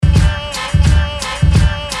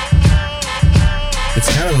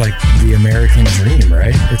the American dream,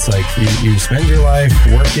 right? It's like you spend your life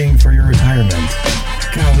working for your retirement.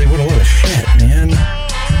 Golly, what a load of shit, man.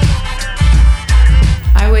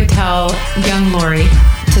 I would tell young Lori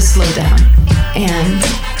to slow down and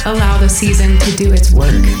allow the season to do its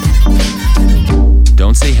work.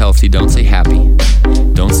 Don't say healthy, don't say happy,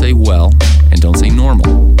 don't say well, and don't say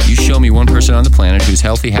normal. You show me one person on the planet who's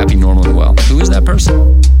healthy, happy, normal, and well. Who is that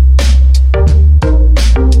person?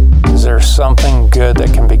 Is there something good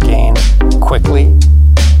that can be gained quickly?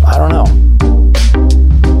 I don't know.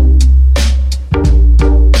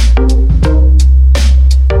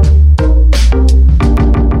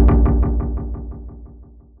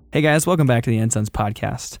 Hey guys, welcome back to the Ensigns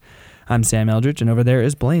Podcast. I'm Sam Eldridge, and over there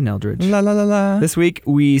is Blaine Eldridge. La la la la. This week,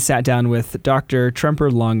 we sat down with Dr.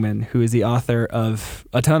 Tremper Longman, who is the author of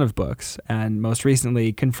a ton of books, and most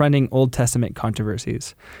recently, Confronting Old Testament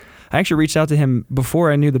Controversies. I actually reached out to him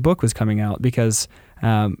before I knew the book was coming out because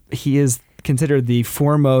he is considered the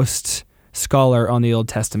foremost scholar on the Old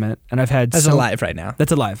Testament, and I've had That's alive right now.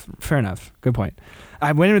 That's alive. Fair enough. Good point.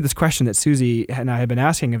 I went into this question that Susie and I have been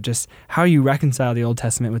asking of just how you reconcile the Old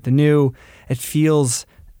Testament with the New. It feels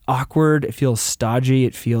awkward. It feels stodgy.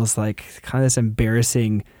 It feels like kind of this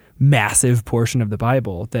embarrassing, massive portion of the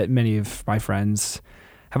Bible that many of my friends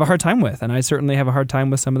have a hard time with. And I certainly have a hard time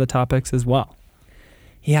with some of the topics as well.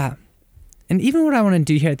 Yeah. And even what I want to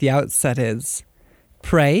do here at the outset is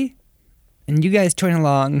pray, and you guys join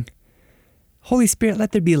along. Holy Spirit,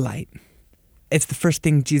 let there be light. It's the first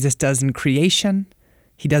thing Jesus does in creation.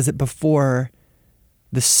 He does it before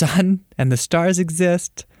the sun and the stars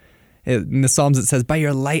exist. In the Psalms it says, by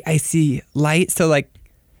your light I see light. So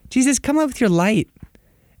Jesus, come out with your light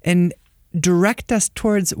and direct us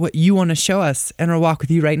towards what you want to show us in our walk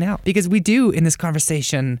with you right now. Because we do, in this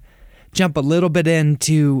conversation, jump a little bit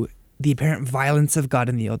into the apparent violence of God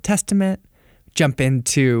in the Old Testament, jump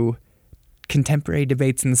into contemporary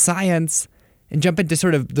debates in science, and jump into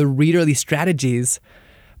sort of the readerly strategies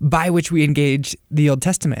by which we engage the Old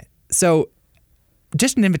Testament. So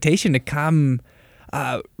just an invitation to come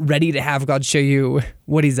ready to have God show you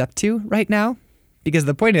what he's up to right now. Because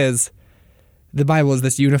the point is, the Bible is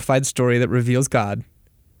this unified story that reveals God,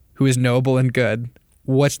 who is knowable and good.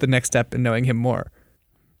 What's the next step in knowing him more?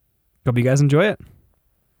 Hope you guys enjoy it.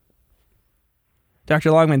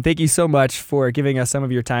 Dr. Longman, thank you so much for giving us some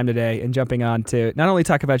of your time today and jumping on to not only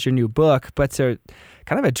talk about your new book, but to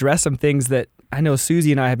kind of address some things that I know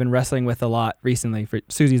Susie and I have been wrestling with a lot recently.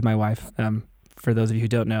 Susie's my wife, for those of you who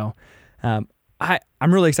don't know. I'm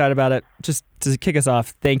really excited about it. Just to kick us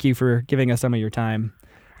off, thank you for giving us some of your time.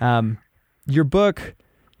 Your book,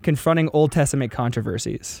 Confronting Old Testament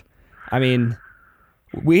Controversies. I mean,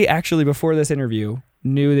 we actually, before this interview,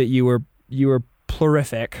 knew that you were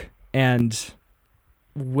plurific and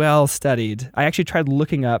well studied. I actually tried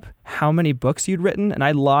looking up how many books you'd written, and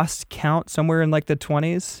I lost count somewhere in the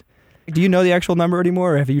 20s. Do you know the actual number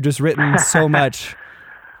anymore, or have you just written so much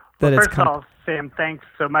that it's... First of all, Sam, thanks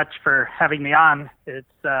so much for having me on. It's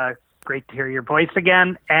great to hear your voice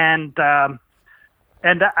again. And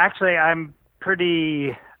actually, I'm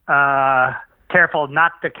pretty careful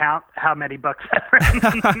not to count how many books I've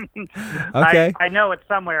written. Okay. I know it's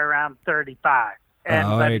somewhere around 35.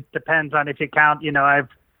 But it depends on if you count,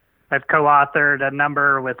 I've co-authored a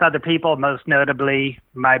number with other people, most notably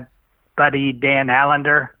my buddy Dan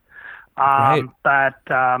Allender. Right.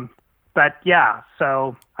 But yeah,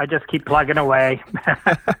 so I just keep plugging away.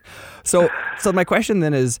 So my question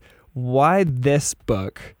then is, why this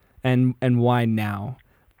book and why now?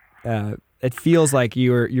 It feels like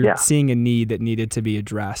you're seeing a need that needed to be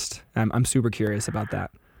addressed. I'm super curious about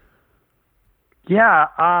that. Yeah.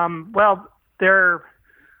 Well, there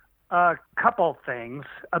are a couple things.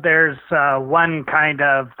 There's one kind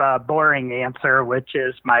of boring answer, which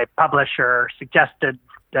is my publisher suggested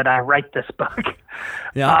that I write this book.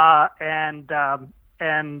 Yeah.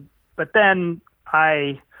 But then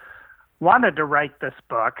I wanted to write this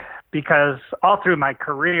book because all through my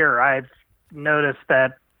career, I've noticed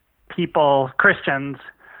that Christians,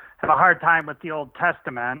 have a hard time with the Old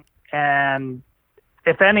Testament. And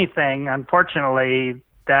if anything, unfortunately,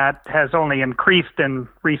 that has only increased in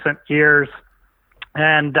recent years.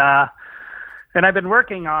 And I've been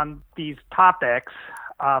working on these topics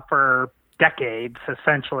for decades,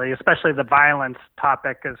 essentially, especially the violence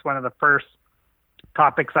topic is one of the first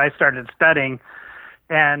topics I started studying.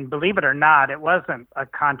 And believe it or not, it wasn't a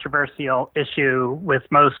controversial issue with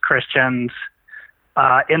most Christians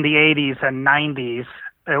in the 80s and 90s.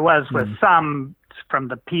 It was with some from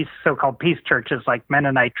the so-called peace churches like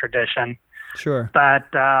Mennonite tradition. Sure. But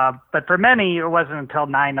for many, it wasn't until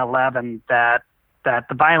 9/11 that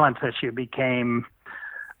the violence issue became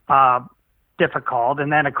difficult.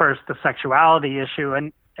 And then, of course, the sexuality issue.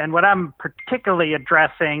 And what I'm particularly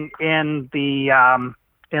addressing in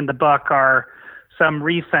the book are some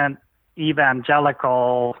recent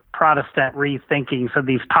evangelical Protestant rethinkings of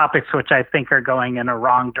these topics, which I think are going in a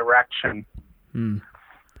wrong direction.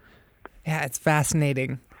 Yeah, it's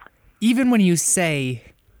fascinating. Even when you say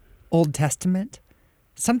Old Testament,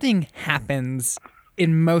 something happens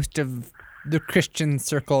in most of the Christian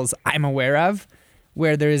circles I'm aware of,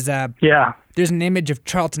 where there's an image of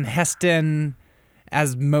Charlton Heston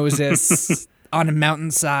as Moses on a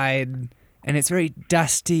mountainside, and it's very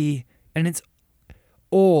dusty, and it's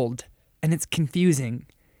old, and it's confusing.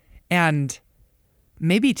 And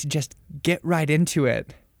maybe to just get right into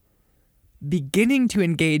it, beginning to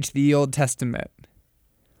engage the Old Testament,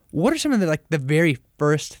 what are some of the very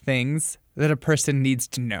first things that a person needs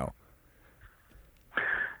to know?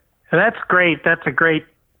 That's great. That's a great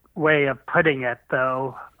way of putting it,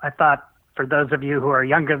 though. I thought for those of you who are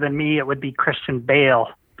younger than me, it would be Christian Bale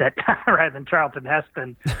that rather than Charlton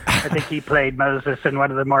Heston. I think he played Moses in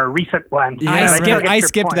one of the more recent ones. Yeah, I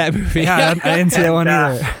skipped that movie. Yeah, I didn't see that one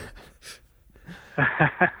either.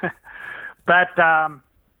 But I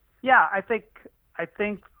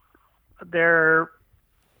think there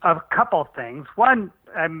are a couple things. One,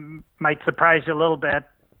 I might surprise you a little bit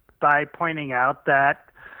by pointing out that,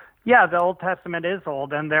 the Old Testament is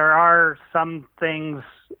old, and there are some things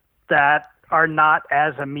that are not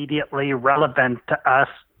as immediately relevant to us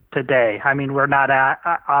today. I mean, we're not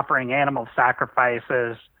offering animal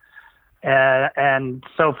sacrifices and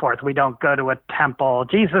so forth. We don't go to a temple.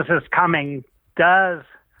 Jesus' coming does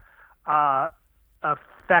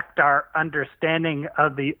affect our understanding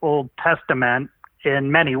of the Old Testament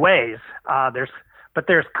in many ways.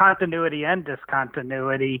 There's continuity and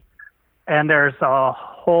discontinuity, and there's a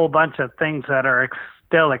whole bunch of things that are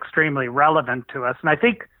still extremely relevant to us. And I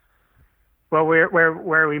think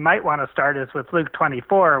where we might want to start is with Luke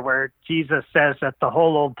 24, where Jesus says that the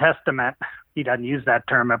whole Old Testament, he doesn't use that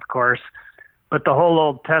term, of course, but the whole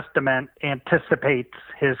Old Testament anticipates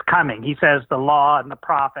his coming. He says the law and the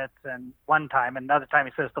prophets, and one time, another time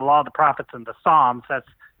he says the law, the prophets, and the Psalms. That's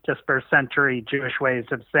just first century Jewish ways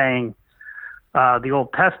of saying the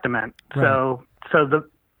Old Testament. Right.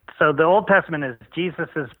 So the Old Testament is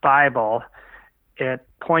Jesus's Bible. It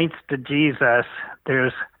points to Jesus.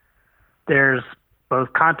 There's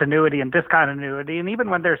both continuity and discontinuity, and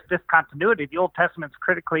even when there's discontinuity, the Old Testament's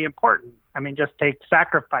critically important. I mean, just take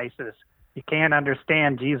sacrifices. You can't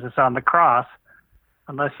understand Jesus on the cross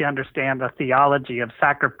unless you understand the theology of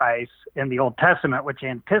sacrifice in the Old Testament, which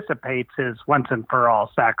anticipates his once and for all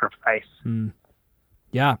sacrifice.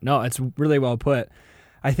 Yeah, no, it's really well put.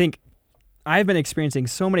 I think I've been experiencing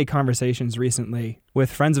so many conversations recently with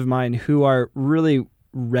friends of mine who are really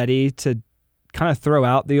ready to kind of throw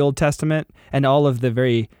out the Old Testament and all of the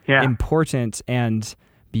very important and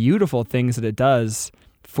beautiful things that it does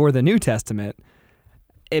for the New Testament,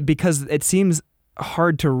 because it seems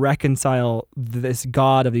hard to reconcile this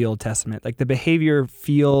God of the Old Testament. Like, the behavior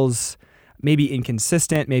feels maybe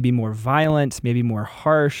inconsistent, maybe more violent, maybe more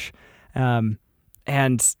harsh, and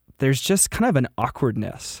there's just kind of an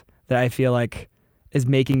awkwardness that I feel like is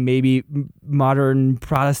making maybe modern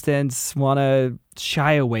Protestants want to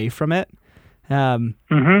shy away from it.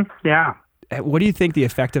 Yeah. What do you think the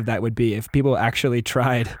effect of that would be if people actually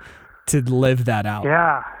tried to live that out?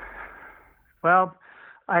 Yeah. Well,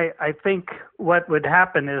 I think what would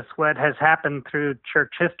happen is what has happened through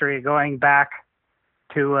church history, going back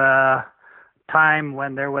to a time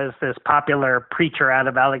when there was this popular preacher out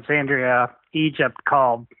of Alexandria, Egypt,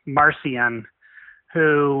 called Marcion,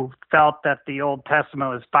 who felt that the Old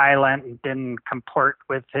Testament was violent and didn't comport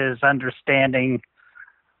with his understanding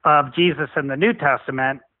of Jesus in the New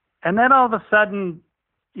Testament. And then all of a sudden,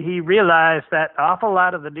 he realized that an awful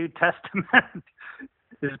lot of the New Testament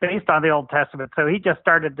is based on the Old Testament. So he just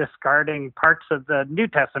started discarding parts of the New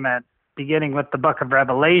Testament, beginning with the book of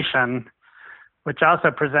Revelation, which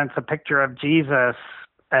also presents a picture of Jesus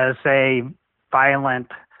as a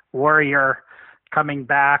violent warrior coming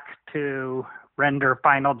back to render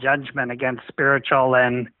final judgment against spiritual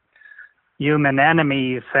and human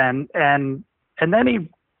enemies. And then he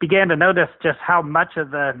began to notice just how much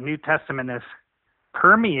of the New Testament is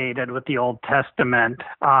permeated with the Old Testament.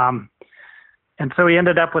 And so he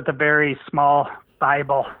ended up with a very small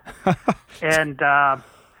Bible. And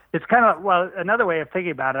it's kind of, another way of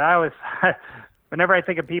thinking about it, whenever I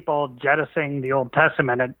think of people jettisoning the Old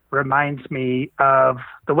Testament, it reminds me of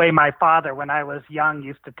the way my father, when I was young,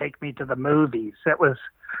 used to take me to the movies.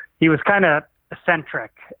 He was kind of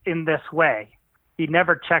eccentric in this way. He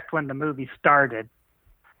never checked when the movie started.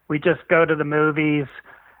 We just go to the movies,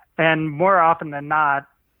 And more often than not,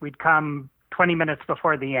 we'd come 20 minutes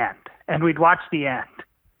before the end, and we'd watch the end.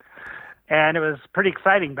 And it was pretty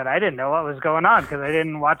exciting, but I didn't know what was going on because I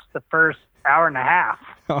didn't watch the first hour and a half.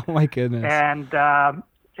 Oh, my goodness.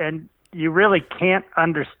 And you really can't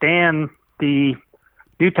understand the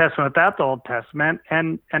New Testament without the Old Testament.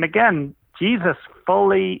 And again, Jesus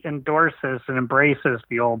fully endorses and embraces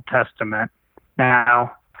the Old Testament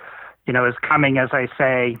now. Is coming, as I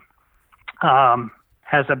say,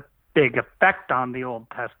 has a big effect on the Old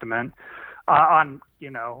Testament.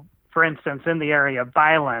 For instance, in the area of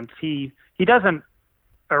violence, he doesn't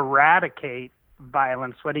eradicate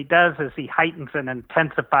violence. What he does is he heightens and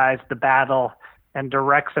intensifies the battle and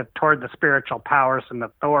directs it toward the spiritual powers and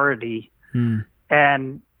authority.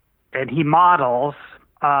 And he models,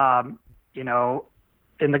 in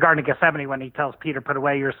the Garden of Gethsemane, when he tells Peter, put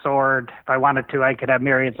away your sword. If I wanted to, I could have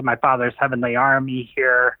myriads of my Father's heavenly army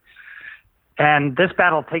here. And this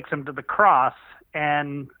battle takes him to the cross,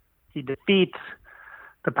 and he defeats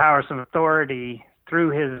the powers and authority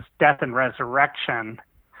through his death and resurrection.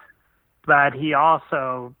 But he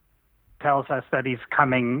also tells us that he's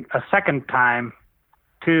coming a second time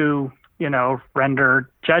to,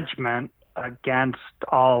 render judgment against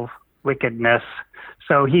all wickedness.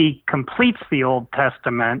 So he completes the Old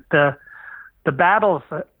Testament. The battles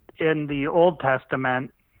in the Old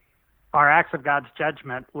Testament are acts of God's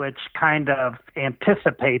judgment, which kind of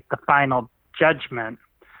anticipate the final judgment.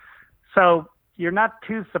 So you're not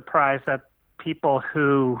too surprised that people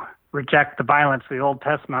who reject the violence of the Old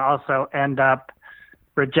Testament also end up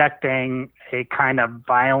rejecting a kind of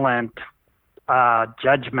violent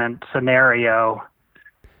judgment scenario,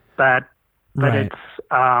 but Right. it's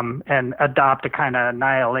and adopt a kind of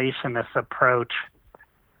annihilationist approach.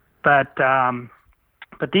 But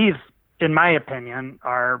these, in my opinion,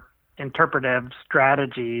 are interpretive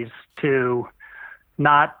strategies to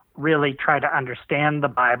not really try to understand the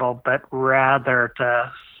Bible, but rather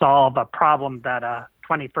to solve a problem that a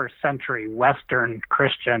 21st century Western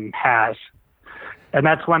Christian has. And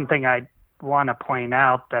that's one thing I want to point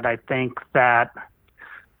out, that I think that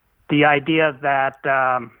the idea that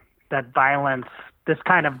that violence, this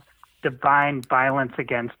kind of divine violence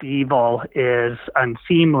against evil, is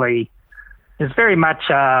unseemly, is very much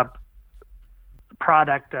a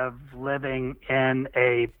product of living in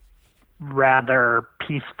a rather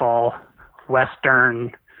peaceful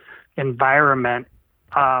Western environment.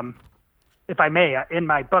 If I may, in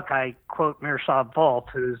my book, I quote Miroslav Volf,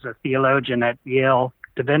 who's a theologian at Yale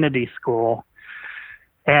Divinity School,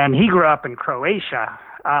 and he grew up in Croatia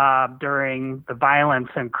during the violence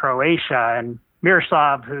in Croatia. And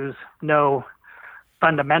Miroslav, who's no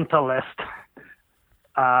fundamentalist,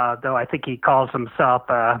 though I think he calls himself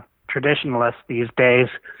a traditionalist these days,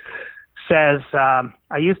 says,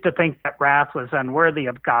 I used to think that wrath was unworthy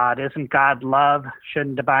of God. Isn't God love?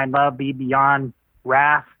 Shouldn't divine love be beyond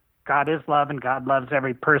wrath? God is love, and God loves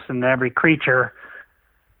every person and every creature.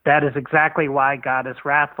 That is exactly why God is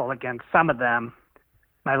wrathful against some of them.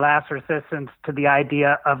 My last resistance to the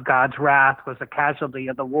idea of God's wrath was a casualty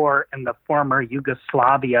of the war in the former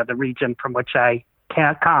Yugoslavia, the region from which I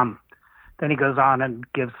can't come. Then he goes on and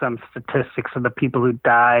gives some statistics of the people who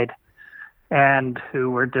died and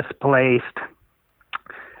who were displaced.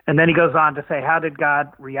 And then he goes on to say, how did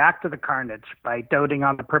God react to the carnage? By doting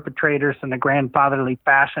on the perpetrators in a grandfatherly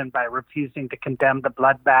fashion, by refusing to condemn the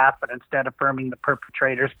bloodbath, but instead affirming the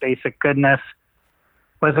perpetrators' basic goodness.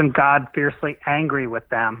 Wasn't God fiercely angry with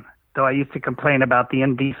them? Though I used to complain about the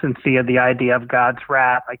indecency of the idea of God's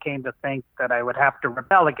wrath, I came to think that I would have to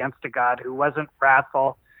rebel against a God who wasn't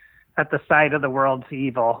wrathful at the sight of the world's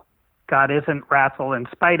evil. God isn't wrathful in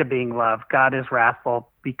spite of being love. God is wrathful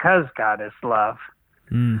because God is love.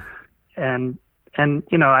 And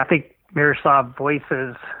I think Miroslav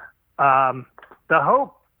voices the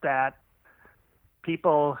hope that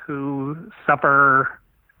people who suffer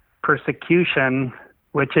persecution,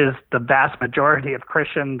 which is the vast majority of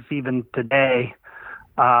Christians even today,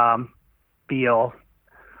 feel,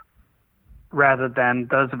 rather than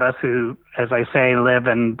those of us who, as I say, live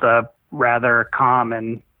in the rather calm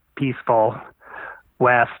and peaceful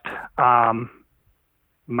West,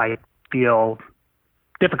 might feel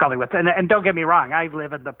difficulty with. And don't get me wrong, I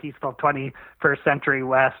live in the peaceful 21st century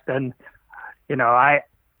West, and I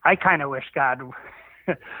kind of wish God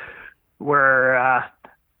were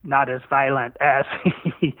not as violent as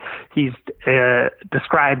he's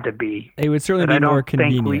described to be. It would certainly be more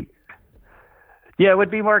convenient. It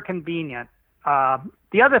would be more convenient.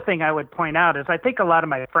 The other thing I would point out is I think a lot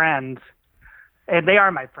of my friends, and they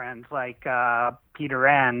are my friends, like Peter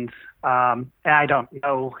Enns, and I don't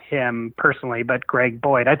know him personally, but Greg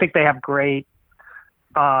Boyd, I think they have great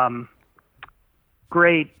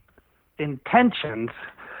great intentions.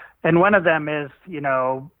 And one of them is,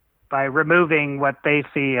 by removing what they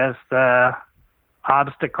see as the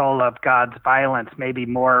obstacle of God's violence, maybe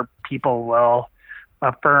more people will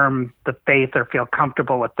affirm the faith or feel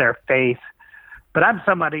comfortable with their faith. But I'm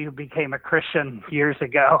somebody who became a Christian years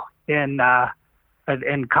ago in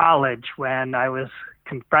college when I was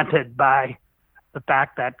confronted by the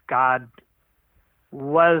fact that God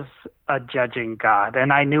was a judging God,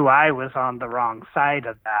 and I knew I was on the wrong side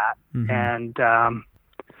of that. Mm-hmm. And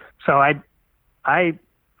so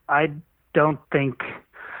I don't think,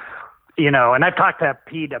 and I've talked to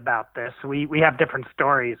Pete about this. We have different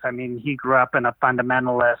stories. I mean, he grew up in a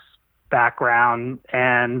fundamentalist background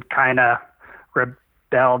and kind of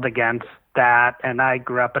rebelled against that, and I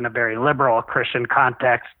grew up in a very liberal Christian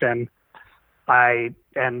context, and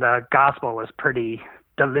the gospel was pretty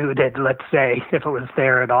diluted, let's say, if it was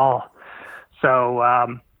there at all.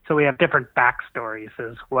 So we have different backstories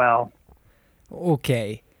as well.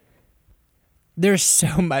 Okay. There's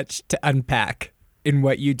so much to unpack in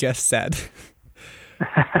what you just said.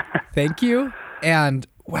 Thank you. And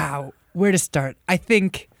wow, where to start? I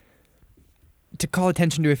think to call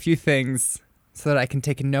attention to a few things so that I can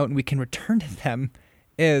take a note and we can return to them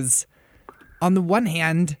is, on the one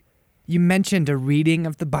hand, you mentioned a reading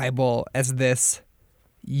of the Bible as this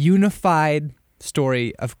unified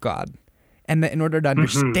story of God. And that in order to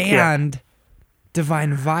understand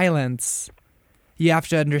divine violence, you have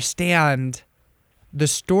to understand the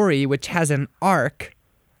story, which has an arc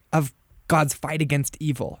of God's fight against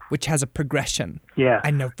evil, which has a progression. Yeah.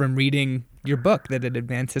 I know from reading your book that it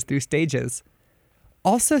advances through stages.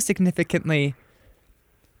 Also significantly,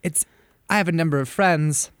 I have a number of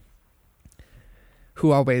friends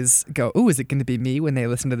who always go, "Ooh, is it going to be me?" when they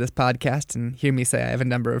listen to this podcast and hear me say I have a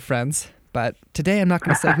number of friends. But today I'm not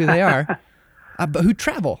going to say who they are, but who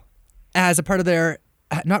travel as a part of their,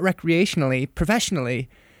 not recreationally, professionally.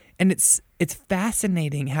 And it's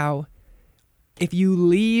fascinating how if you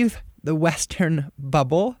leave the Western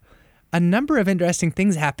bubble, a number of interesting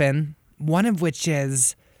things happen, one of which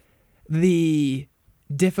is the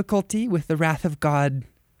difficulty with the wrath of God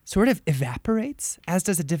sort of evaporates, as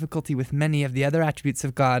does a difficulty with many of the other attributes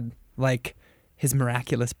of God, like his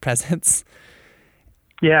miraculous presence.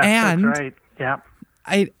 Yeah, and that's right. Yeah.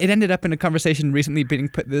 It ended up in a conversation recently being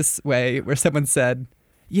put this way, where someone said,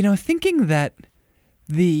 thinking that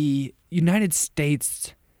the United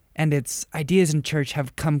States and its ideas in church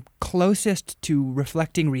have come closest to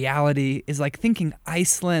reflecting reality is like thinking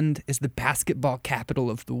Iceland is the basketball capital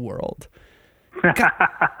of the world.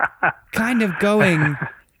 Kind of going,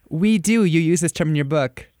 you use this term in your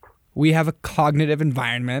book, we have a cognitive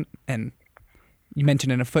environment, and you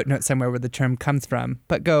mentioned in a footnote somewhere where the term comes from,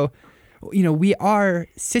 but we are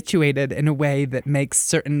situated in a way that makes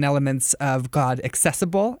certain elements of God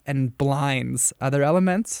accessible and blinds other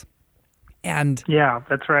elements. And yeah,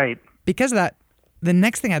 that's right. Because of that, the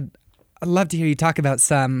next thing I'd love to hear you talk about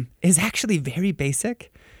some is actually very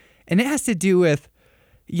basic. And it has to do with,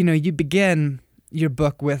 you begin your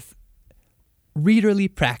book with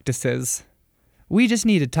readerly practices. We just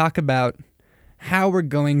need to talk about how we're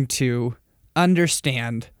going to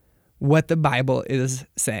understand what the Bible is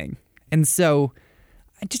saying. And so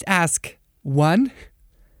I just ask, 1,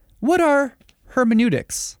 what are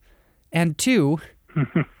hermeneutics? And 2,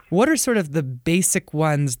 what are sort of the basic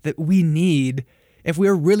ones that we need if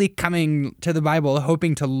we're really coming to the Bible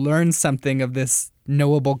hoping to learn something of this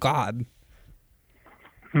knowable God?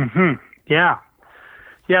 Yeah.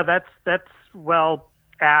 Yeah, that's well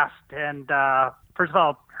asked. And first of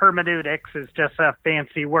all, hermeneutics is just a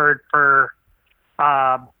fancy word for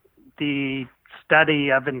the study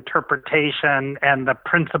of interpretation and the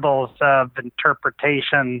principles of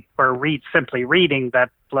interpretation, or simply reading, that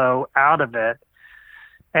flow out of it.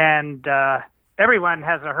 And everyone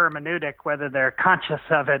has a hermeneutic, whether they're conscious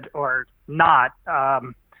of it or not.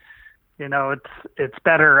 It's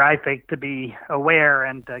better, I think, to be aware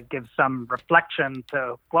and to give some reflection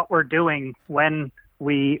to what we're doing when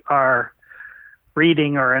we are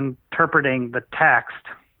reading or interpreting the text.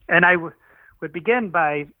 And I would begin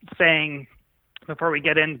by saying, before we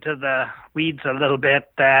get into the weeds a little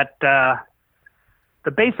bit, that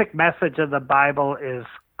the basic message of the Bible is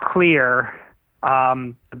clear.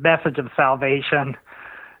 The message of salvation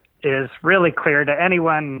is really clear to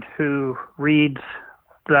anyone who reads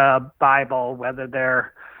the Bible, whether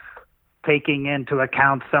they're taking into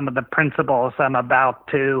account some of the principles I'm about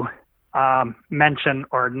to mention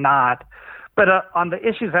or not. But on the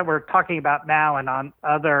issues that we're talking about now and on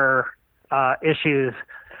other issues,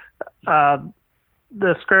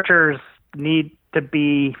 the scriptures need to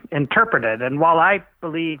be interpreted. And while I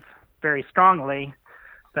believe very strongly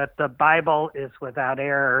that the Bible is without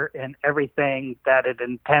error in everything that it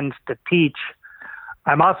intends to teach,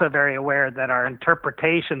 I'm also very aware that our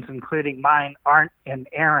interpretations, including mine, aren't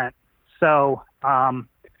inerrant. So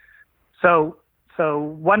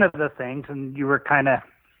one of the things, and you were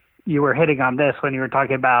hitting on this when you were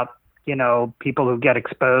talking about, people who get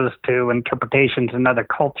exposed to interpretations in other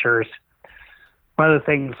cultures. One of the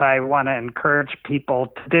things I want to encourage people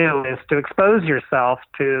to do is to expose yourself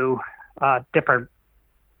to different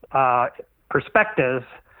perspectives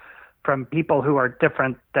from people who are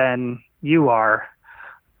different than you are.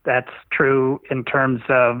 That's true in terms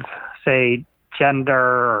of, say, gender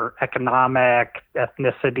or economic,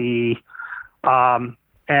 ethnicity.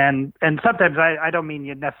 And sometimes I don't mean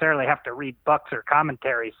you necessarily have to read books or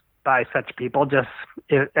commentaries by such people. Just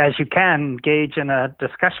as you can, engage in a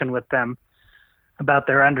discussion with them about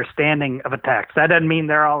their understanding of a text. That doesn't mean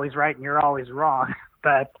they're always right and you're always wrong,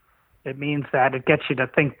 but it means that it gets you to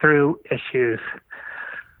think through issues.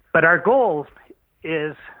 But our goal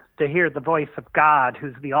is to hear the voice of God,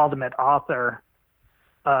 who's the ultimate author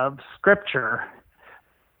of Scripture.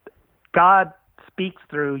 God speaks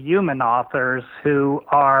through human authors who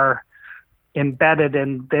are embedded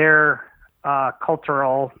in their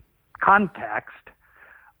cultural context.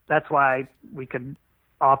 That's why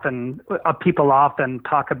people often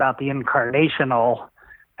talk about the incarnational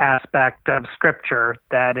aspect of Scripture.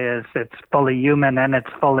 That is, it's fully human and it's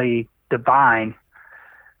fully divine.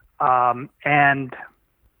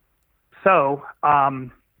 So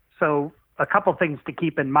a couple things to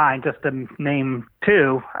keep in mind, just to name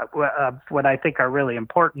two, what I think are really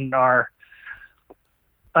important are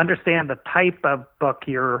understand the type of book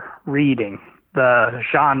you're reading, the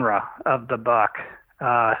genre of the book.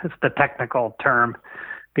 It's the technical term,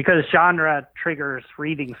 because genre triggers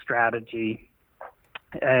reading strategy.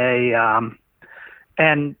 And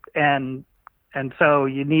so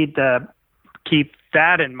you need to keep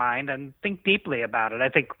that in mind and think deeply about it. I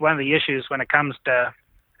think one of the issues when it comes to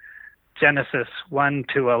Genesis 1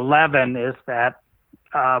 to 11 is that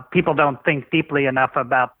people don't think deeply enough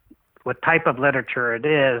about what type of literature it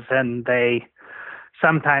is, and they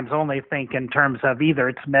sometimes only think in terms of either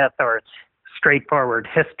it's myth or it's straightforward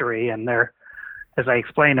history. And there, as I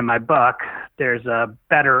explain in my book, there's a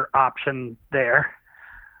better option there.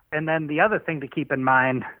 And then the other thing to keep in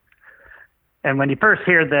mind, and when you first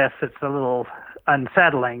hear this, it's a little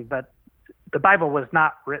unsettling, but the Bible was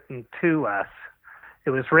not written to us. It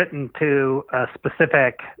was written to a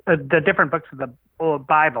specific, the different books of the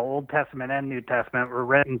Bible, Old Testament and New Testament, were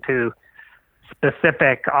written to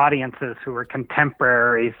specific audiences who were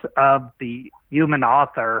contemporaries of the human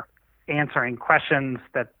author, answering questions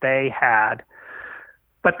that they had.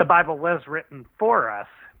 But the Bible was written for us.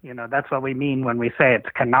 That's what we mean when we say it's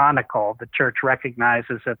canonical. The church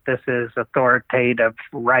recognizes that this is authoritative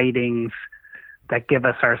writings that give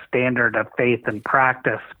us our standard of faith and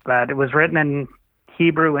practice. But it was written in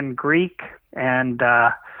Hebrew and Greek, and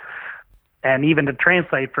even to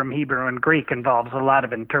translate from Hebrew and Greek involves a lot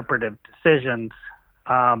of interpretive decisions,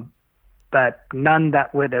 but none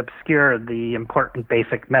that would obscure the important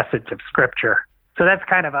basic message of Scripture. So that's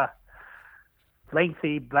kind of a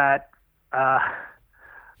lengthy, but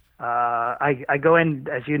I go in,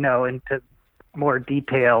 as you know, into more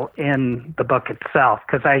detail in the book itself,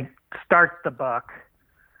 because I start the book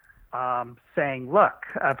saying, look,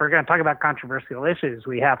 if we're going to talk about controversial issues,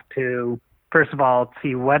 we have to, first of all,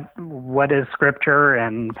 see what is Scripture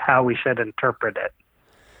and how we should interpret it.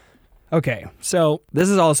 Okay, so this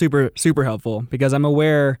is all super, super helpful, because I'm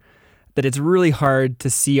aware that it's really hard to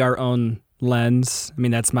see our own lens. I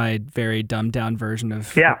mean, that's my very dumbed down version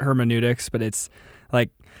of hermeneutics, but it's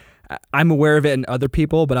like, I'm aware of it in other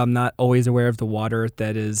people, but I'm not always aware of the water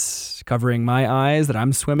that is covering my eyes that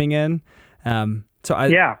I'm swimming in.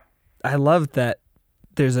 I love that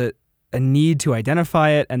there's a need to identify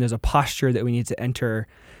it, and there's a posture that we need to enter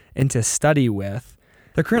into study with.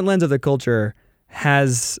 The current lens of the culture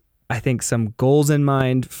has, I think, some goals in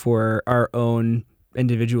mind for our own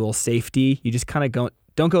individual safety. You just kind of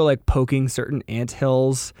don't go like poking certain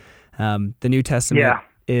anthills. The New Testament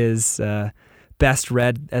is best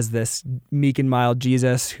read as this meek and mild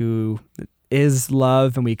Jesus who is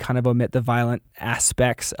love, and we kind of omit the violent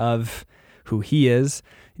aspects of who he is.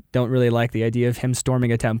 Don't really like the idea of him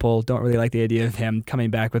storming a temple. Don't really like the idea of him coming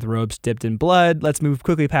back with robes dipped in blood. Let's move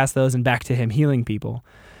quickly past those and back to him healing people.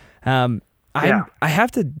 I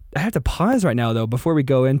have to pause right now, though, before we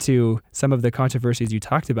go into some of the controversies you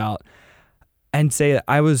talked about, and say that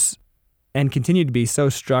I was and continue to be so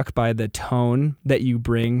struck by the tone that you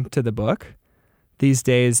bring to the book. These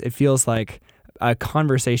days, it feels like a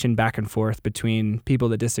conversation back and forth between people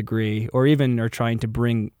that disagree or even are trying to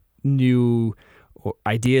bring new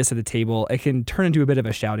ideas to the table, it can turn into a bit of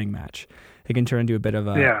a shouting match. It can turn into a bit of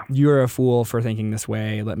a, you're a fool for thinking this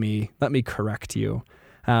way. Let me correct you.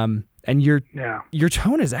 And your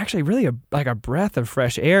tone is actually really like a breath of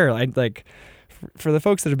fresh air. Like for the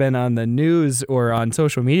folks that have been on the news or on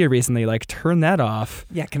social media recently, like turn that off.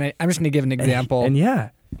 Yeah. I'm just going to give an example.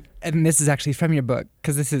 And this is actually from your book,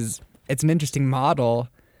 because it's an interesting model,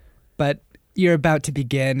 but you're about to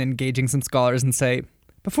begin engaging some scholars and say,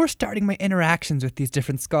 before starting my interactions with these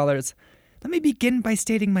different scholars, let me begin by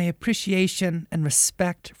stating my appreciation and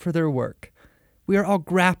respect for their work. We are all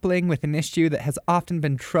grappling with an issue that has often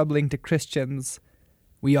been troubling to Christians.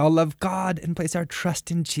 We all love God and place our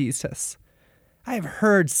trust in Jesus. I have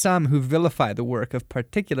heard some who vilify the work of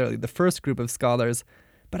particularly the first group of scholars,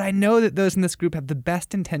 but I know that those in this group have the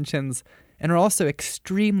best intentions and are also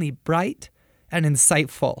extremely bright and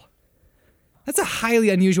insightful. That's a highly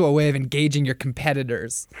unusual way of engaging your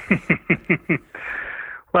competitors.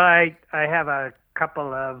 Well, I have a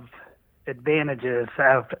couple of advantages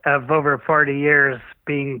of over 40 years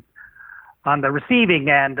being on the receiving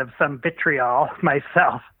end of some vitriol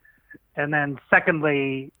myself. And then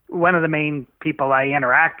secondly, one of the main people I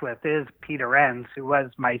interact with is Peter Enns, who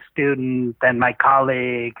was my student and my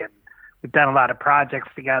colleague, and we've done a lot of projects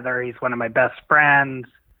together. He's one of my best friends,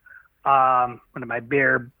 one of my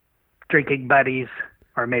beer drinking buddies,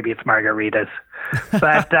 or maybe it's margaritas.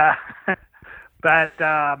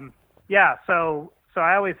 So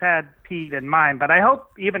I always had Pete in mind, but I hope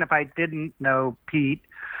even if I didn't know Pete,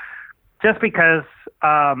 just because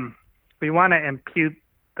we want to impute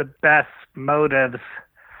the best motives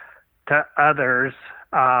to others,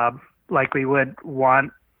 like we would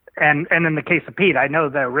want. And in the case of Pete, I know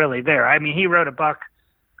they're really there. I mean, he wrote a book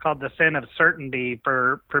called The Sin of Certainty.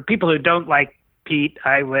 For people who don't like Pete,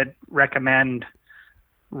 I would recommend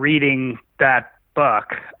reading that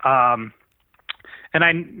book. And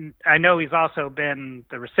I know he's also been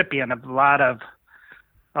the recipient of a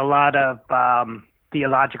lot of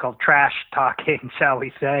theological trash talking, shall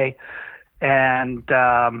we say, and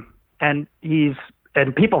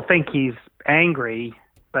people think he's angry,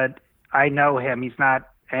 but I know him. He's not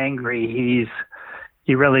angry.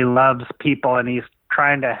 He really loves people, and he's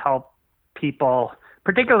trying to help people,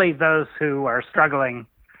 particularly those who are struggling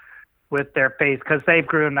with their faith, because they've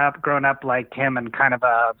grown up like him in kind of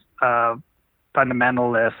a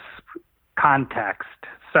fundamentalist context.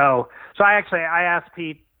 So I asked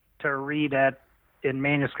Pete to read it in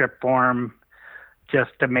manuscript form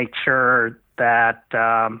just to make sure that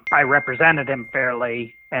I represented him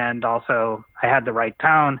fairly, and also I had the right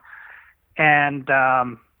tone. And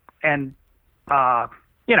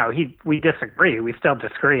we disagree. We still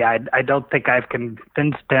disagree. I don't think I've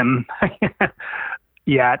convinced him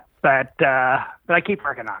yet, but I keep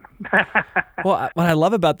working on him. Well, what I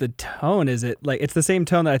love about the tone is it's the same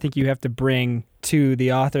tone that I think you have to bring to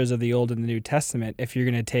the authors of the Old and the New Testament if you're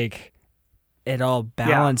going to take it all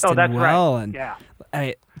balanced and well. Right. And yeah.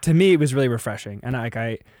 To me, it was really refreshing. And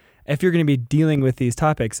if you're going to be dealing with these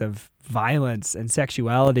topics of violence and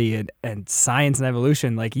sexuality and science and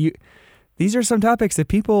evolution, these are some topics that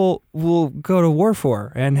people will go to war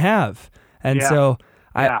for and have. And so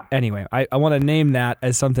anyway, I want to name that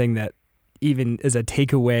as something that even is a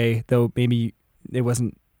takeaway, though maybe it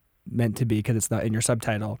wasn't meant to be because it's not in your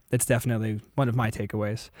subtitle. It's definitely one of my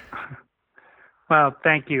takeaways. Well,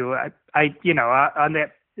 thank you. On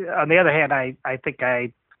the other hand, I think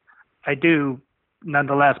I do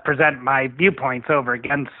nonetheless present my viewpoints over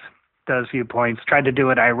against those viewpoints, try to do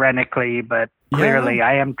it ironically, but clearly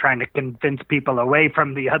I am trying to convince people away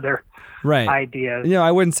from the other ideas.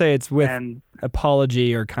 I wouldn't say it's with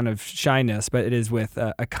apology or kind of shyness, but it is with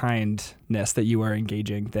a kindness that you are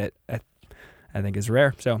engaging that I think is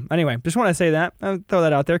rare. So anyway, just want to say that. I'll throw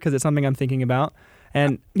that out there because it's something I'm thinking about.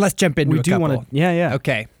 And let's jump into a couple. Yeah.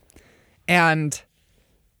 Okay. And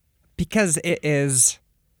because it is,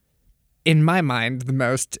 in my mind, the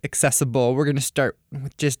most accessible, we're going to start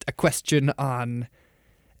with just a question on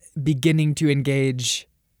beginning to engage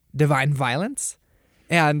divine violence.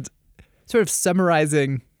 And sort of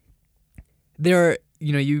summarizing,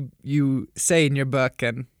 you say in your book,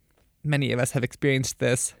 and many of us have experienced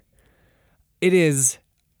this, it is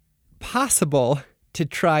possible to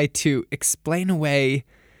try to explain away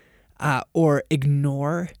or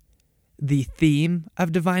ignore the theme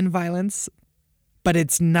of divine violence, but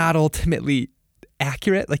it's not ultimately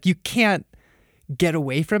accurate. Like, you can't get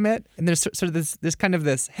away from it. And there's sort of there's kind of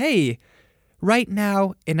this, hey, right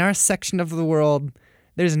now in our section of the world,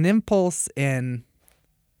 there's an impulse in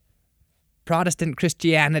Protestant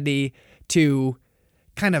Christianity to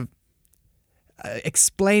kind of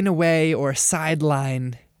explain away or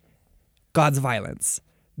sideline God's violence.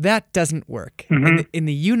 That doesn't work. In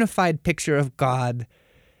the unified picture of God,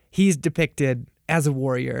 he's depicted as a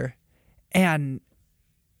warrior. And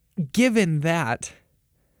given that,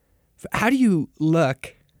 how do you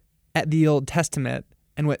look at the Old Testament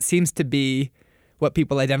and what seems to be what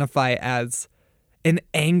people identify as an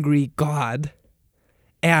angry God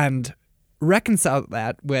and reconcile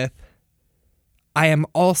that with, I am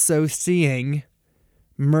also seeing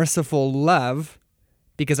merciful love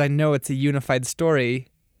because I know it's a unified story?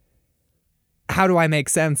 How do I make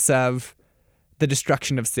sense of the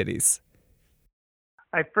destruction of cities?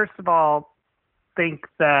 I first of all think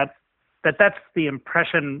that that's the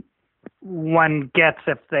impression one gets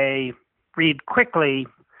if they read quickly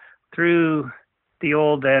through the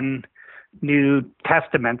Old and New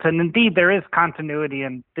Testaments. And indeed, there is continuity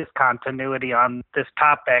and discontinuity on this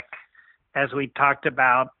topic, as we talked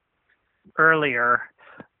about earlier.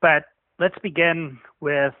 But let's begin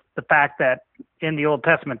with the fact that in the Old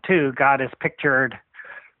Testament, too, God is pictured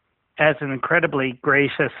as an incredibly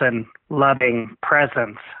gracious and loving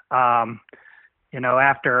presence.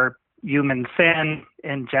 After human sin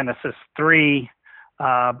in Genesis 3,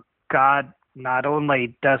 God not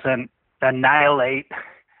only doesn't annihilate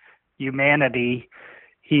humanity,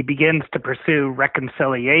 he begins to pursue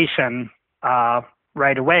reconciliation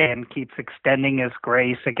right away and keeps extending his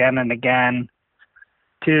grace again and again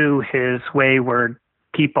to his wayward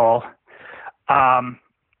people. But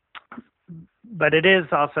it is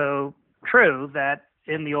also true that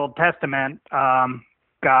in the Old Testament,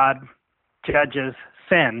 God judges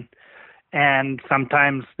sin, and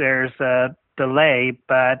sometimes there's a delay,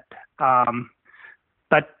 but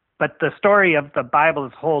the story of the Bible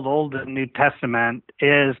as a whole, Old and New Testament,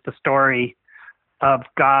 is the story of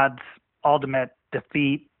God's ultimate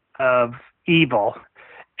defeat of evil.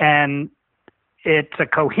 And it's a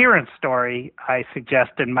coherent story, I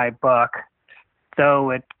suggest in my book, though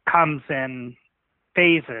it comes in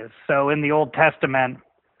phases. So in the Old Testament,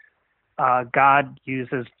 God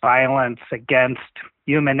uses violence against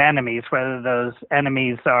human enemies, whether those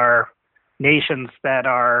enemies are nations that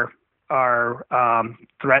are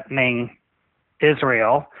threatening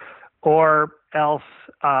Israel, or else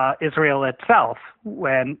Israel itself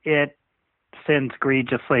when it sins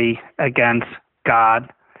egregiously against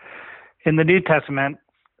God. In the New Testament,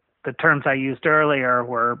 the terms I used earlier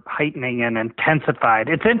were heightening and intensified.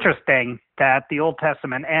 It's interesting that the Old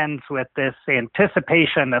Testament ends with this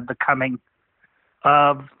anticipation of the coming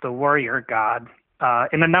of the warrior God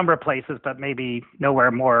in a number of places, but maybe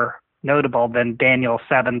nowhere more notable than Daniel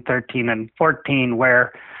 7:13 and 14,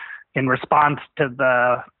 where in response to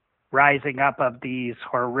the rising up of these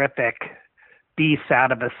horrific beasts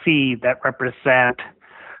out of the sea that represent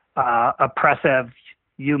oppressive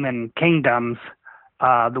human kingdoms,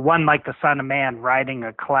 the one like the Son of Man riding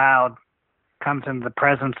a cloud comes into the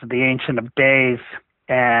presence of the Ancient of Days,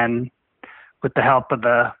 and with the help of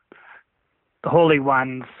the Holy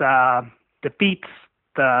Ones, defeats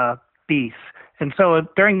the beasts. And so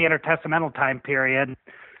during the intertestamental time period,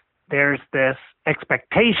 there's this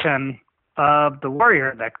expectation of the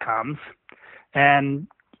warrior that comes. And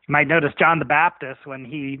you might notice John the Baptist,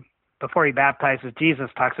 before he baptizes Jesus,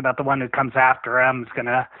 talks about the one who comes after him is going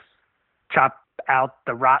to chop out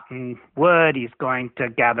the rotten wood. He's going to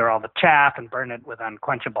gather all the chaff and burn it with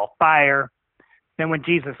unquenchable fire. Then when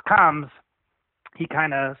Jesus comes, he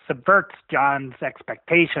kind of subverts John's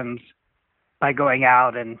expectations by going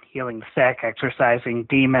out and healing the sick, exorcising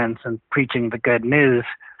demons, and preaching the good news.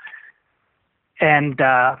 And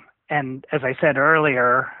as I said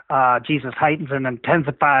earlier, Jesus heightens and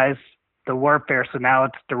intensifies the warfare, so now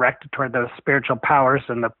it's directed toward those spiritual powers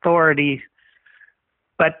and authority.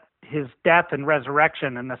 But his death and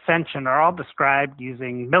resurrection and ascension are all described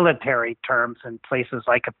using military terms in places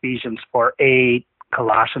like Ephesians 4:8,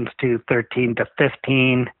 Colossians 2:13 to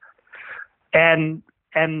 15. And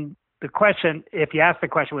the question, if you ask the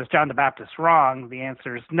question, was John the Baptist wrong? The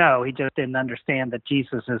answer is no. He just didn't understand that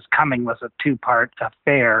Jesus' coming was a two-part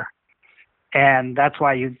affair. And that's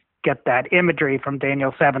why you get that imagery from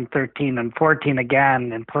Daniel 7:13 and 14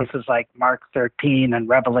 again in places like Mark 13 and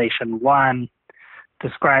Revelation 1,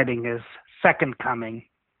 describing his second coming.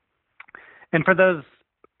 And for those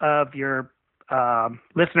of your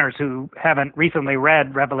listeners who haven't recently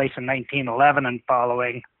read Revelation 19:11 and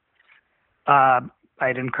following,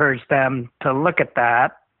 I'd encourage them to look at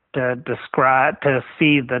that, to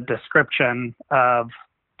see the description of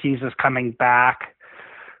Jesus coming back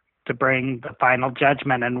to bring the final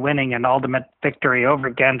judgment and winning an ultimate victory over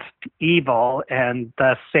against evil and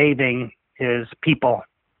thus saving his people.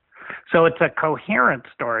 So it's a coherent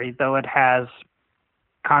story, though it has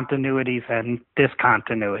continuities and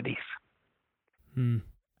discontinuities.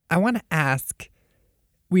 I want to ask,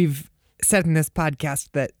 we've said in this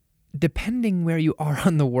podcast that depending where you are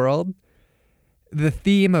on the world, the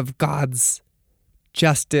theme of God's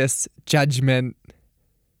justice, judgment,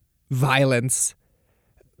 violence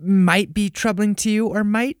might be troubling to you or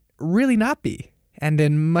might really not be. And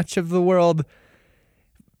in much of the world,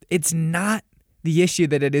 it's not the issue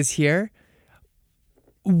that it is here.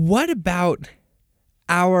 What about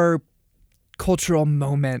our cultural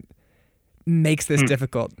moment makes this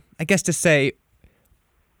difficult? I guess to say,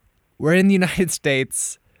 we're in the United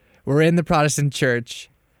States, we're in the Protestant church.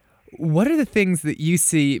 What are the things that you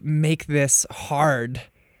see make this hard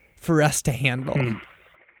for us to handle?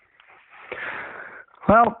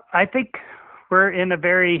 Well, I think we're in a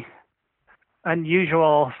very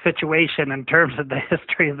unusual situation in terms of the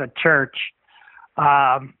history of the church,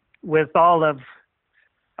 with all of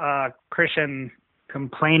Christian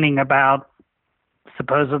complaining about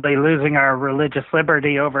supposedly losing our religious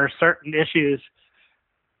liberty over certain issues.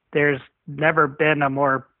 There's never been a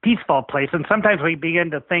more peaceful place. And sometimes we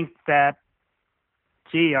begin to think that,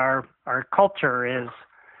 gee, our culture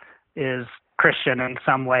is Christian in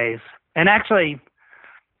some ways. And actually,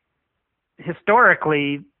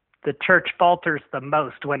 historically, the church falters the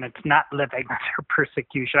most when it's not living under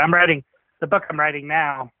persecution. The book I'm writing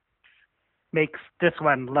now makes this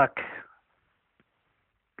one look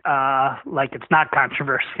like it's not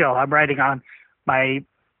controversial. I'm writing on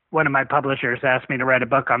one of my publishers asked me to write a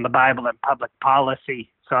book on the Bible and public policy.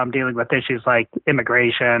 So I'm dealing with issues like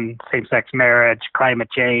immigration, same-sex marriage, climate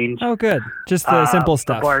change. Oh, good. Just the simple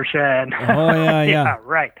stuff. Abortion. Oh, yeah. Yeah,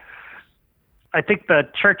 right. I think the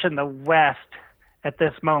church in the West at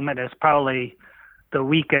this moment is probably the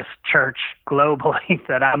weakest church globally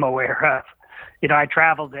that I'm aware of. I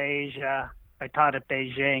traveled to Asia. I taught at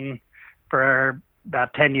Beijing for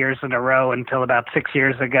about 10 years in a row until about 6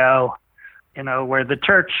 years ago, where the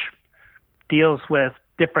church deals with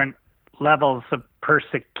different levels of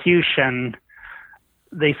persecution.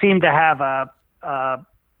 They seem to have a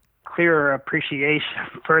clearer appreciation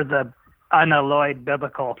for the unalloyed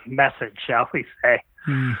biblical message, shall we say.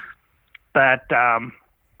 But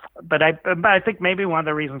I think maybe one of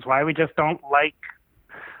the reasons why we just don't like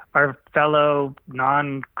our fellow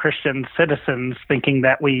non-Christian citizens thinking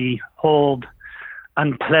that we hold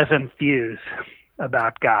unpleasant views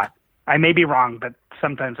about God. I may be wrong, but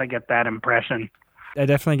sometimes I get that impression. I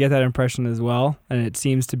definitely get that impression as well, and it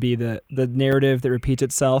seems to be the narrative that repeats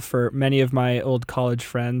itself for many of my old college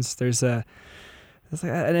friends. There's an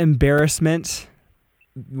embarrassment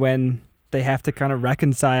when they have to kind of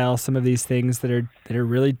reconcile some of these things that are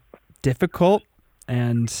really difficult,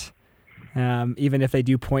 and even if they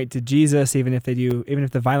do point to Jesus, even if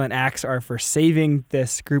the violent acts are for saving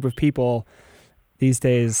this group of people, these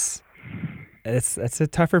days, it's a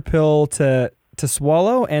tougher pill to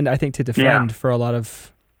swallow, and I think to defend for a lot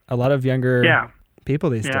of younger people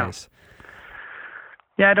these days.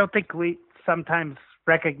 Yeah, I don't think we sometimes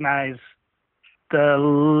recognize the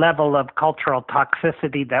level of cultural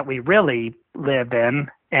toxicity that we really live in,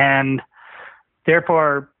 and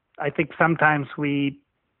therefore, I think sometimes we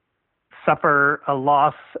suffer a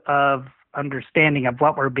loss of understanding of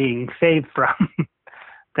what we're being saved from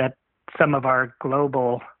that some of our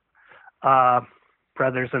global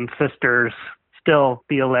brothers and sisters still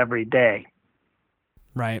feel every day.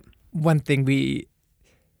 Right. One thing we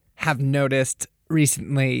have noticed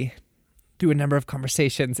recently through a number of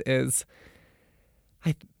conversations is,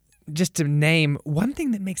 just to name, one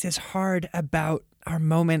thing that makes this hard about our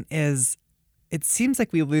moment is it seems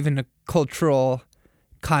like we live in a cultural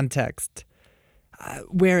context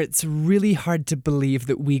where it's really hard to believe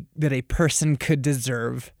that a person could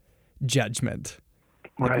deserve judgment.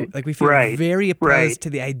 Right. Like we feel very opposed to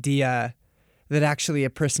the idea that actually a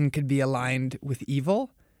person could be aligned with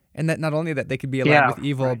evil, and that not only that they could be aligned with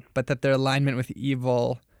evil, but that their alignment with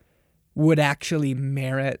evil would actually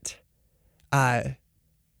merit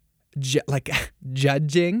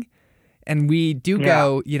judging. And we do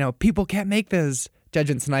go, people can't make those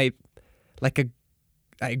judgments, and I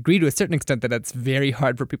agree to a certain extent that that's very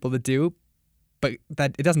hard for people to do, but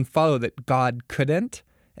that it doesn't follow that God couldn't.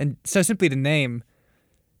 And so simply to name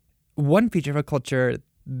one feature of a culture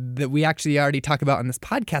that we actually already talk about on this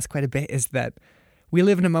podcast quite a bit is that we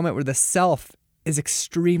live in a moment where the self is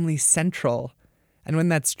extremely central. And when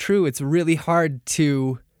that's true, it's really hard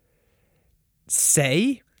to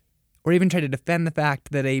say or even try to defend the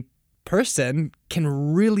fact that a person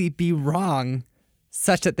can really be wrong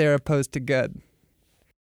such that they're opposed to good.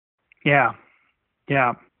 Yeah.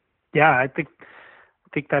 I think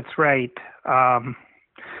think that's right. Now,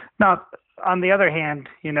 on the other hand,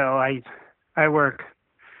 I work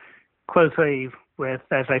closely with,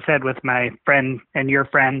 as I said, with my friend and your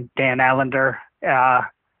friend, Dan Allender,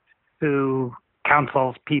 who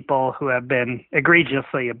counsels people who have been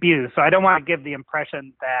egregiously abused. So I don't want to give the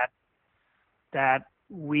impression that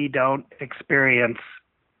we don't experience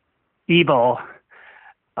evil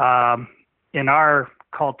in our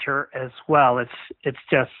culture as well. It's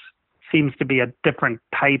just seems to be a different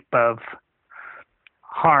type of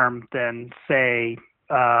harm than, say,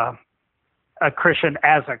 a Christian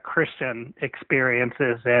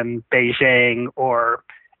experiences in Beijing or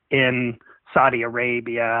in Saudi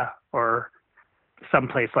Arabia or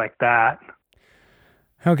someplace like that.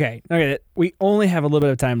 Okay. We only have a little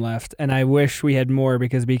bit of time left, and I wish we had more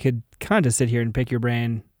because we could kind of sit here and pick your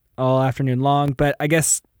brain all afternoon long, but I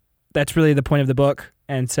guess that's really the point of the book.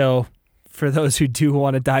 And so for those who do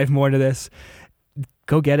want to dive more into this,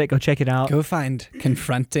 go get it. Go check it out. Go find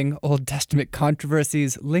Confronting Old Testament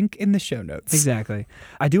Controversies. Link in the show notes. Exactly.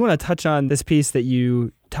 I do want to touch on this piece that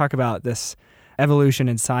you talk about, this evolution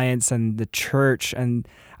in science and the church and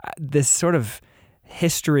this sort of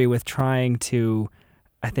history with trying to,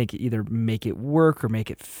 I think, either make it work or make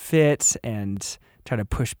it fit and try to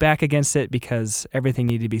push back against it because everything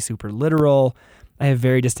needed to be super literal. I have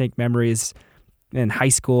very distinct memories in high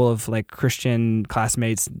school of like Christian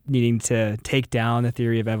classmates needing to take down the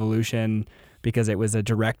theory of evolution because it was a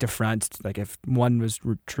direct affront. Like if one was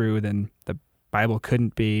true, then the Bible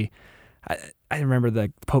couldn't be. I remember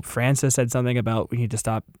the Pope Francis said something about we need to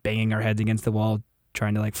stop banging our heads against the wall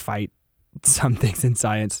trying to like fight some things in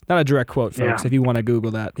science. Not a direct quote, folks. Yeah. If you want to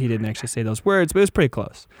Google that, he didn't actually say those words, but it was pretty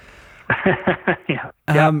close.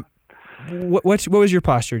 Yeah. What was your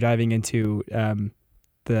posture diving into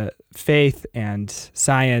the faith and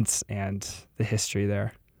science and the history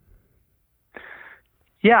there?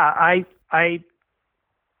 Yeah,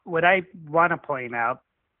 what I want to point out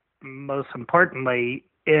most importantly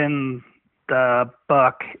in the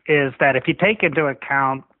book is that if you take into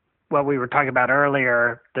account what we were talking about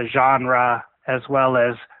earlier, the genre, as well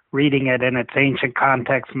as reading it in its ancient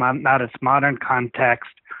context, not its modern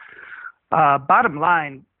context, bottom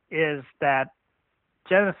line is that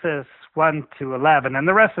Genesis 1-11, and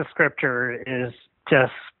the rest of Scripture is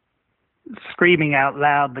just screaming out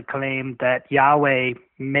loud the claim that Yahweh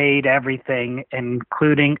made everything,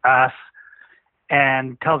 including us,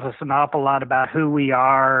 and tells us an awful lot about who we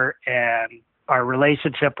are and our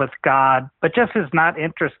relationship with God, but just is not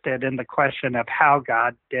interested in the question of how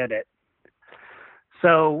God did it.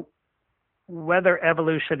 So whether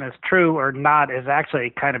evolution is true or not is actually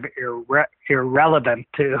kind of irrelevant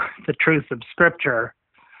to the truth of Scripture.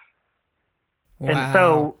 Wow. And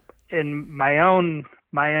so in my own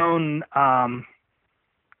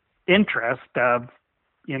interest of,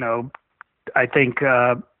 I think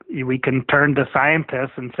we can turn to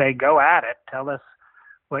scientists and say, go at it. Tell us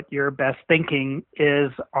what your best thinking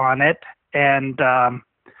is on it. And I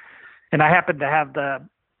happen to have the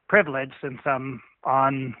privilege, since I'm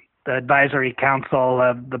on the advisory council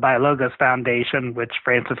of the BioLogos Foundation, which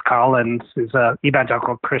Francis Collins, who's an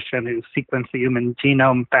evangelical Christian who sequenced the human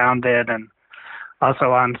genome, founded, and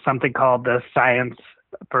also on something called the Science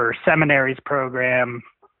for Seminaries program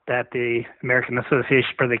that the American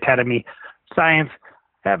Association for the Academy of Science,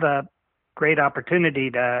 have a great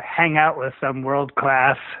opportunity to hang out with some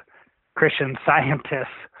world-class Christian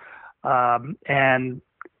scientists. And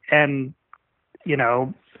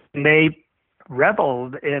they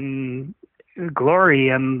reveled in glory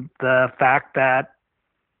in the fact that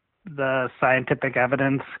the scientific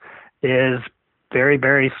evidence is very,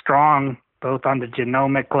 very strong, both on the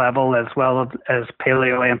genomic level as well as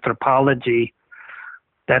paleoanthropology,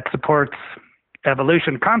 that supports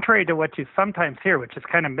evolution, contrary to what you sometimes hear, which is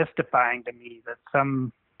kind of mystifying to me, that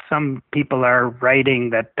some people are writing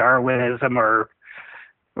that Darwinism or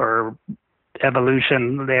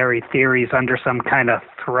evolutionary theories under some kind of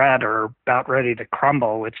threat or about ready to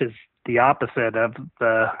crumble, which is the opposite of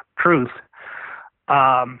the truth.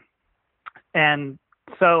 And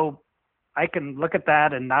so I can look at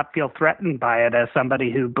that and not feel threatened by it as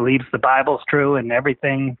somebody who believes the Bible's true and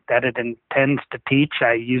everything that it intends to teach.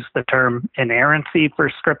 I use the term inerrancy for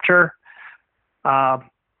Scripture.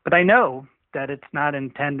 But I know that it's not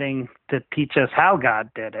intending to teach us how God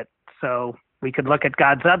did it. So we could look at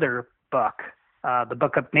God's other book, the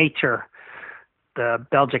Book of Nature, the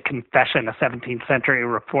Belgic Confession, a 17th century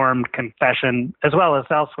Reformed confession, as well as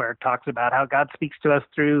elsewhere, talks about how God speaks to us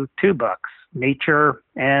through two books, Nature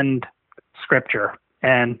and Scripture.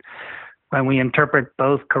 And when we interpret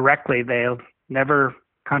both correctly, they'll never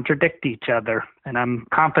contradict each other. And I'm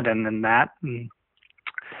confident in that. And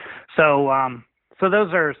So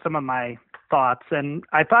those are some of my thoughts, and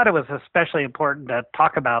I thought it was especially important to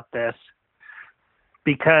talk about this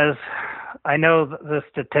because I know the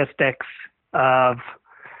statistics of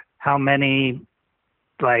how many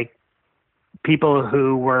people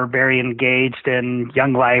who were very engaged in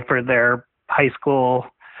Young Life or their high school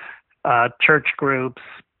church groups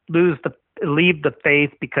leave the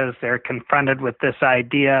faith because they're confronted with this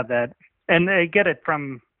idea that, and they get it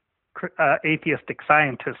from atheistic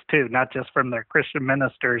scientists too, not just from their Christian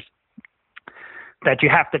ministers, that you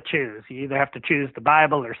have to choose. You either have to choose the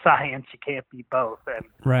Bible or science. You can't be both. And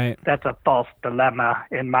Right. that's a false dilemma,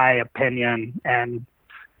 in my opinion. And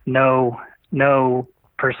no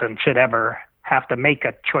person should ever have to make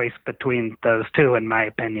a choice between those two, in my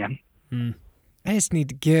opinion. I just need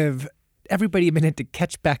to give everybody a minute to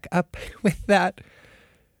catch back up with that,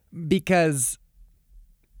 because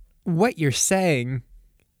what you're saying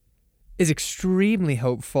is extremely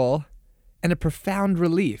hopeful and a profound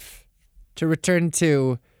relief to return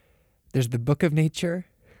to. There's the book of nature,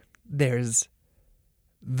 there's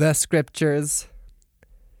the scriptures.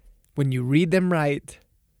 When you read them right,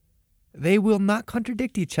 they will not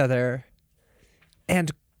contradict each other.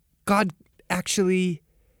 And God actually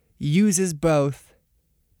uses both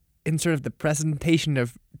in sort of the presentation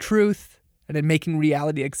of truth and in making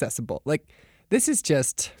reality accessible. This is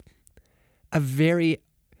just a very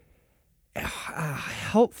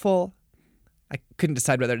helpful. I couldn't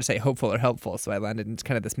decide whether to say hopeful or helpful, so I landed in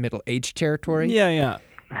kind of this middle age territory. Yeah.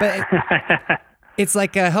 But it's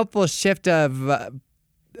like a helpful shift of a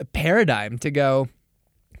paradigm to go,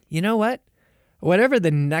 you know what? Whatever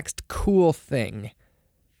the next cool thing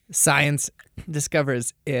science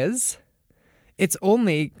discovers is, it's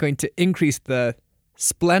only going to increase the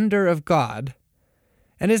splendor of God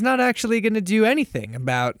and is not actually going to do anything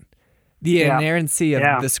about the inerrancy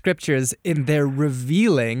of the scriptures in their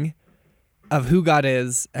revealing of who God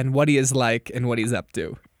is and what he is like and what he's up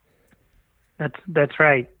to. That's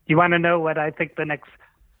right. You want to know what I think the next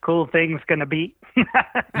cool thing's going to be?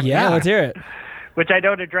 Yeah, let's hear it. Which I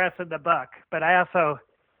don't address in the book, but I also,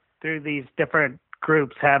 through these different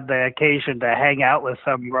groups, have the occasion to hang out with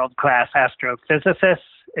some world-class astrophysicists,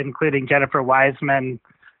 including Jennifer Wiseman,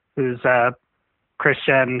 who's a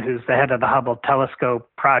Christian, who's the head of the Hubble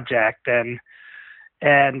Telescope Project, and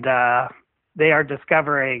they are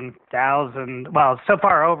discovering so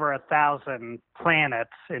far over 1,000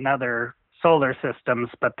 planets in other solar systems,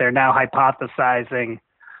 but they're now hypothesizing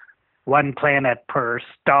one planet per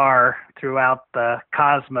star throughout the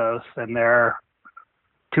cosmos, and there are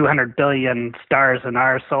 200 billion stars in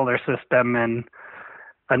our solar system. And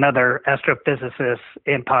another astrophysicist,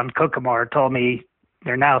 Anton Kokomor, told me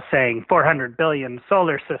they're now saying 400 billion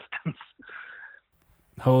solar systems.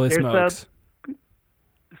 Holy smokes.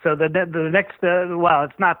 So the next,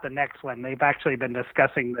 it's not the next one. They've actually been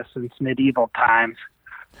discussing this since medieval times.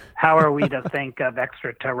 How are we to think of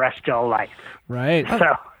extraterrestrial life? Right.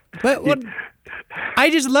 So, But I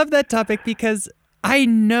just love that topic because I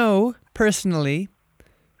know personally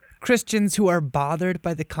Christians who are bothered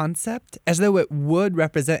by the concept as though it would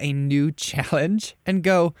represent a new challenge and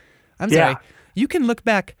go, I'm sorry, you can look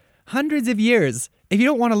back hundreds of years. If you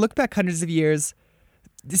don't want to look back hundreds of years,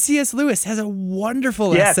 C.S. Lewis has a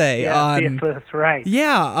wonderful essay on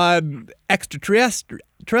on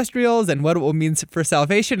extraterrestrials and what it will mean for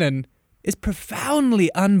salvation, and is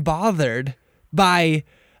profoundly unbothered by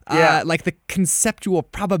the conceptual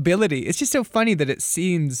probability. It's just so funny that it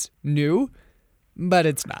seems new, but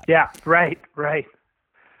it's not. Yeah, right.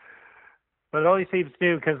 But it only seems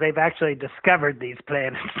new because they've actually discovered these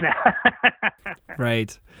planets now.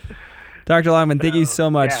 Right. Dr. Longman, thank you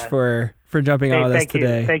so much for jumping on with us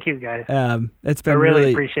today. Thank you, guys. It's been I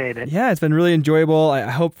really appreciate it. Yeah, it's been really enjoyable. I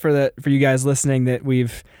hope for you guys listening that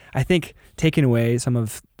we've, I think, taken away some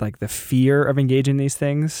of the fear of engaging these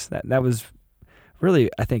things. That was really,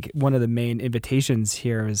 I think, one of the main invitations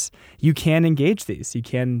here is you can engage these. You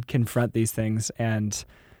can confront these things, and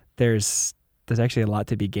there's actually a lot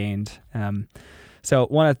to be gained. So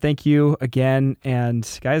want to thank you again. And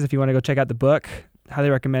guys, if you want to go check out the book, highly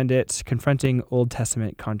recommend it, Confronting Old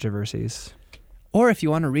Testament Controversies. Or if you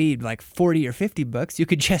want to read 40 or 50 books, you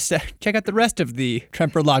could just check out the rest of the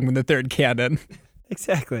Tremper Longman III canon.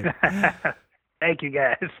 Exactly. Thank you,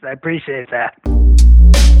 guys. I appreciate that.